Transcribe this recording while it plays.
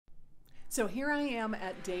So here I am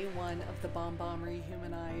at day one of the Bombbomb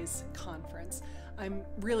Rehumanize conference. I'm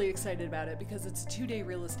really excited about it because it's a 2-day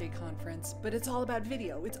real estate conference, but it's all about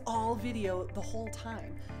video. It's all video the whole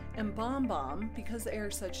time. And Bombbomb, because they are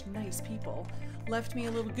such nice people, left me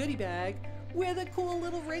a little goodie bag with a cool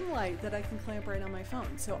little ring light that I can clamp right on my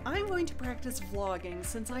phone. So I'm going to practice vlogging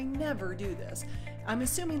since I never do this. I'm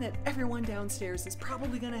assuming that everyone downstairs is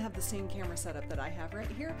probably going to have the same camera setup that I have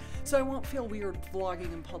right here, so I won't feel weird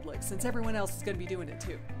vlogging in public since everyone else is going to be doing it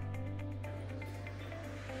too.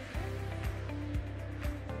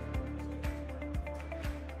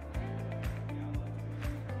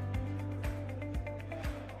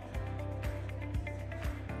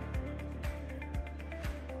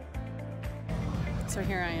 So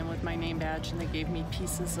here I am with my name badge and they gave me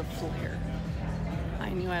pieces of flair. I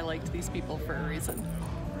knew I liked these people for a reason.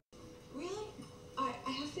 Really? I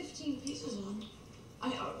have 15 pieces on.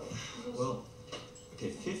 Well, okay,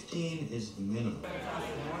 15 is the minimum.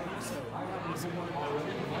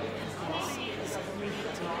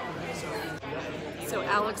 So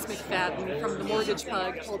Alex McFadden from the Mortgage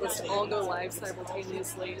Pug told us to all go live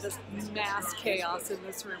simultaneously. There's mass chaos in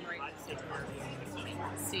this room right now.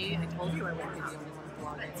 See, I told you I wouldn't be the only one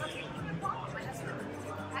vlogging.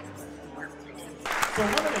 So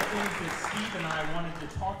one of the things that Steve and I wanted to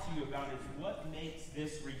talk to you about is what makes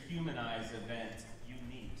this Rehumanize event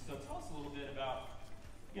unique. So tell us a little bit about,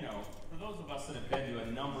 you know, for those of us that have been to a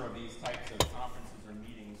number of these types of conferences or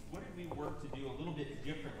meetings, what did we work to do a little bit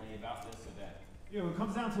differently about this event? You know, it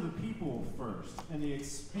comes down to the people first and the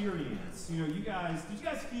experience. You know, did you guys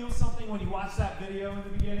feel something when you watched that video in the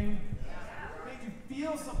beginning? Made you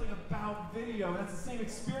feel something about video. That's the same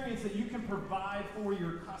experience that you can provide for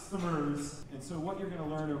your customers. And so what you're going to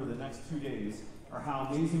learn over the next 2 days are how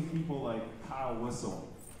amazing people like Kyle Whistle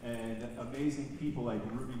and amazing people like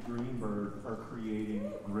Ruby Greenberg are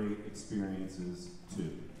creating great experiences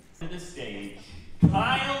too. To the stage,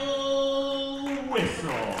 Kyle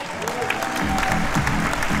Whistle.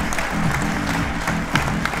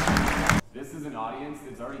 This is an audience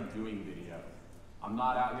that's already doing video. I'm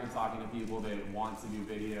not out here talking to people that want to do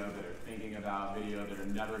video, that are thinking about video, that are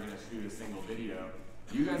never going to shoot a single video.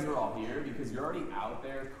 You guys are all here because you're already out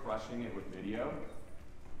there crushing it with video.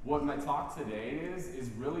 What my talk today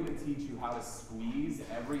is really to teach you how to squeeze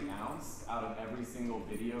every ounce out of every single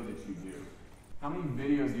video that you do. How many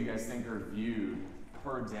videos do you guys think are viewed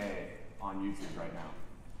per day on YouTube right now?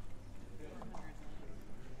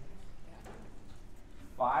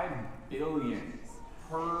 5 billion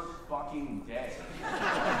per fucking day.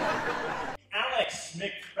 Alex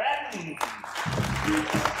McFadden.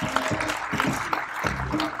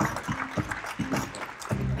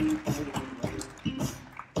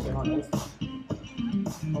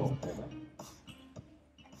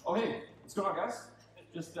 Oh, hey, what's going on, guys?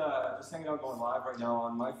 Just hanging out, going live right now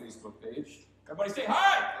on my Facebook page. Everybody say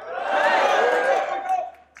hi! Hey!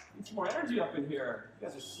 Need some more energy up in here. You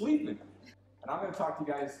guys are sleeping. And I'm going to talk to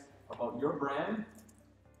you guys about your brand,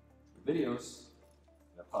 videos,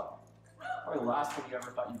 and a pub. Probably the last thing you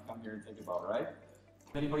ever thought you'd come here and think about, right?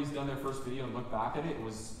 If anybody's done their first video and look back at it, it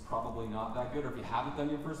was probably not that good. Or if you haven't done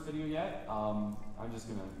your first video yet, I'm just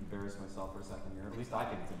going to embarrass myself for a second here. At least I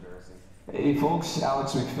think it's embarrassing. Hey folks,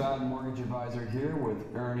 Alex McFadden, mortgage advisor here with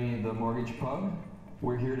Ernie the Mortgage Pug.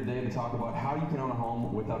 We're here today to talk about how you can own a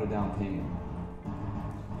home without a down payment.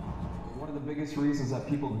 One of the biggest reasons that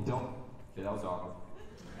people don't... Okay, that was awkward.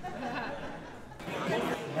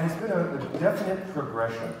 And it's been a definite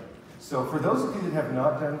progression. So for those of you that have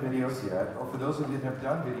not done videos yet, or for those of you that have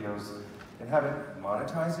done videos and haven't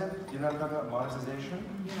monetized it, you know what I'm talking about, monetization?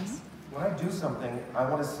 Yes. When I do something, I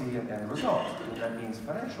want to see an end result, and that means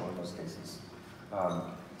financial in most cases.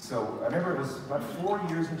 So I remember it was about 4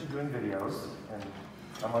 years into doing videos, and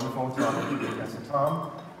I'm on the phone with Tom, and I said,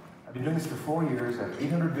 Tom, I've been doing this for 4 years, I have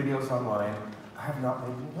 800 videos online, I have not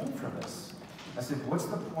made any money from this. I said, what's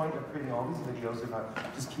the point of creating all these videos if I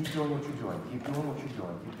just keep doing what you're doing, keep doing what you're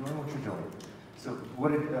doing, keep doing what you're doing? So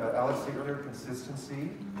what did Alex say earlier?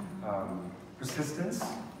 Consistency, persistence.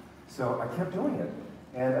 So I kept doing it.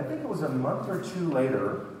 And I think it was a month or 2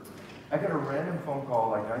 later, I got a random phone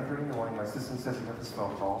call, like 9:30 in the morning. My assistant says he got this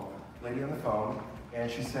phone call, lady on the phone, and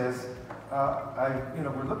she says,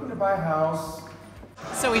 we're looking to buy a house.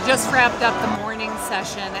 So we just wrapped up the morning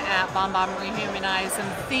session at Bombbomb Rehumanize, and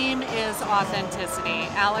the theme is authenticity.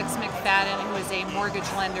 Alex McFadden, who is a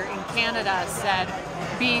mortgage lender in Canada, said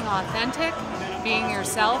being authentic, being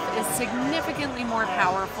yourself, is significantly more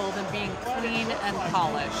powerful than being clean and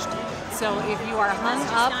polished. So if you are hung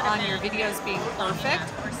up on your videos being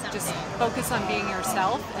perfect, just focus on being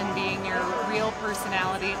yourself and being your real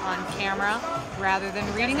personality on camera. rather than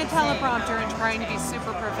reading a teleprompter and trying to be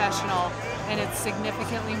super professional, and it's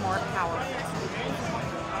significantly more powerful.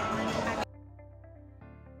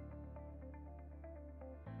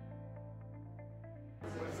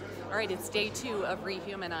 All right, it's day 2 of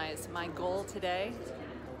Rehumanize. My goal today,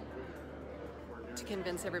 to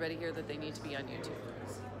convince everybody here that they need to be on YouTube.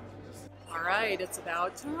 All right, it's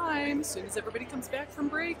about time. As soon as everybody comes back from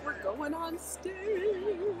break, we're going on stage.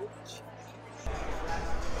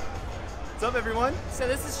 What's up, everyone? So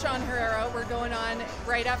this is Sean Herrera. We're going on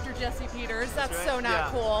right after Jesse Peters. That's right. So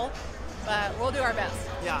not cool, but we'll do our best.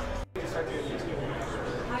 Yeah. I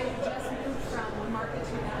just moved from market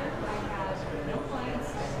to another. I have no clients,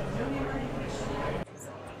 no name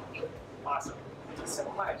recognition. Awesome. Thank you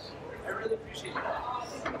so much. I really appreciate that.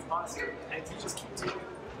 That's awesome. And you just keep doing it.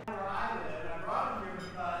 Where I live, and I brought him here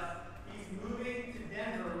because he's moving to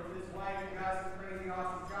Denver with his wife and got some crazy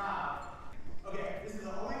awesome job. Okay, this is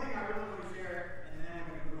the only thing I really want to share, and then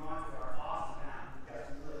we're going to move on to our awesome panel. We've got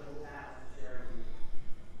some really cool panels to share with you.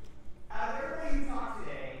 Out of everybody who talked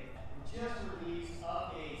today, we just released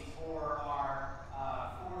updates for our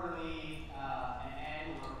quarterly and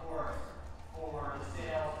annual reports for the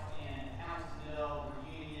sales in Townsville,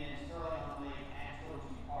 Reunion, Sterling on the Lake, and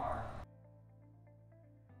Trilogy Park.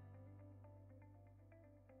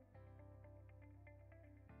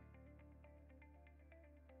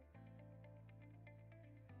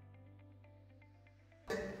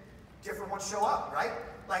 Different ones show up, right?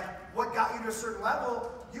 Like what got you to a certain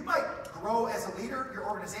level, you might grow as a leader, your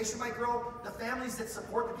organization might grow, the families that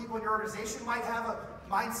support the people in your organization might have a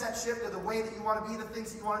mindset shift of the way that you want to be, the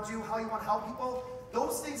things that you want to do, how you want to help people.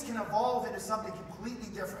 Those things can evolve into something completely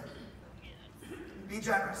different. Be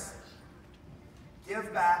generous.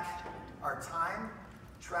 Give back our time,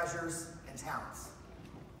 treasures, and talents.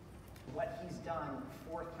 What he's done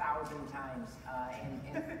 4,000 times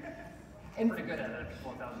and pretty good at it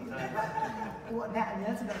 4,000 times. Well,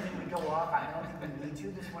 that's another thing we go off. I don't think we need to.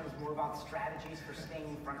 This one is more about strategies for staying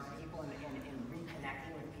in front of people and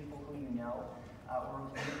reconnecting with people who you know or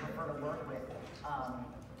you prefer to work with.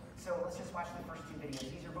 So let's just watch the first 2 videos.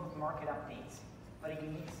 These are both market updates, but a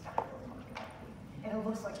unique style of market update. And it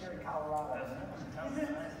looks like you're in Colorado, doesn't it?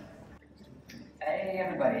 Hey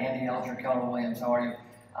everybody, Andy Elger, Keller Williams, how are you?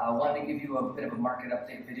 Wanted to give you a bit of a market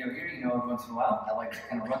update video here. You know, every once in a while, I like to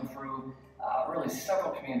kind of run through really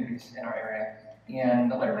several communities in our area and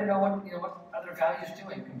let everybody know what other values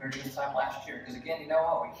doing compared to this time last year. Because again, you know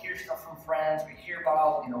what, we hear stuff from friends, we hear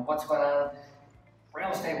about what's going on real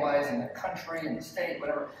estate-wise in the country, in the state,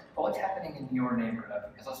 whatever. But what's happening in your neighborhood?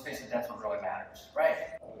 Because let's face it, that's what really matters, right?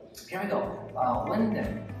 Here we go.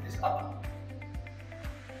 Linden is up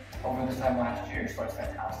over this time last year, so it's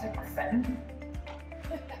fantastic. Or Fenton.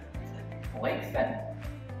 Lake Fenton.